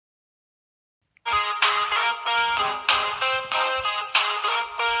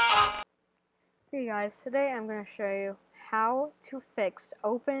guys, today I'm going to show you how to fix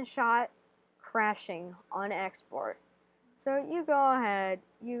OpenShot crashing on export. So you go ahead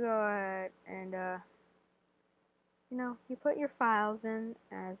and you put your files in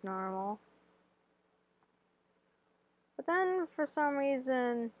as normal. But then for some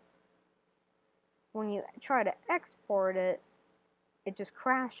reason when you try to export it, it just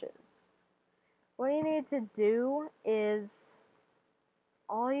crashes. What you need to do is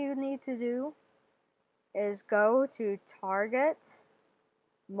go to Target,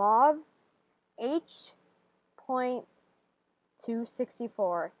 MOV,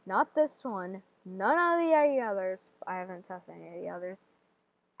 H.264. Not this one. None of the others. I haven't tested any of the others.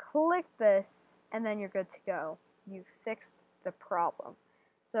 Click this, and then you're good to go. You fixed the problem.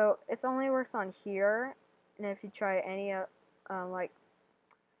 So it only works on here, and if you try any like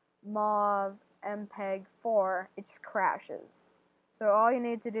MOV, MPEG-4, it just crashes. So all you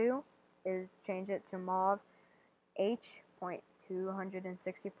need to do is change it to MOV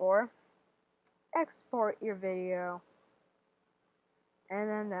H.264. Export your video, and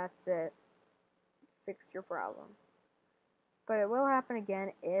then that's it. Fixed your problem. But it will happen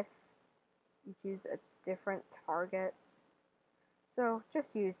again if you choose a different target. So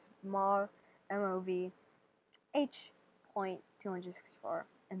just use MOV H.264,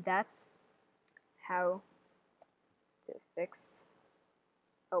 and that's how to fix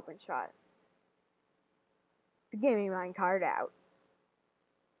OpenShot. The gaming minecart out.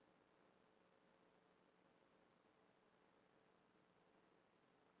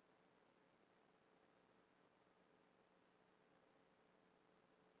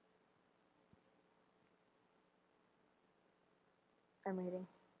 I'm waiting.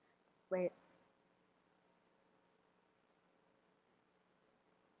 Wait.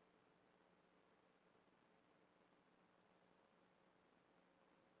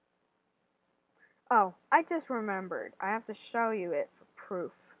 Oh, I just remembered. I have to show you it for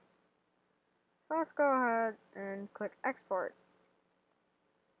proof. So let's go ahead and click export.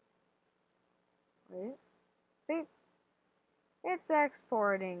 Wait. See? It's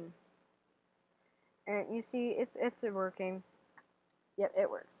exporting. And you see it's working. Yep, it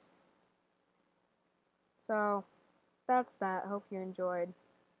works. So that's that. Hope you enjoyed.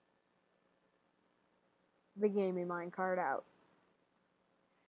 The gaming minecart out.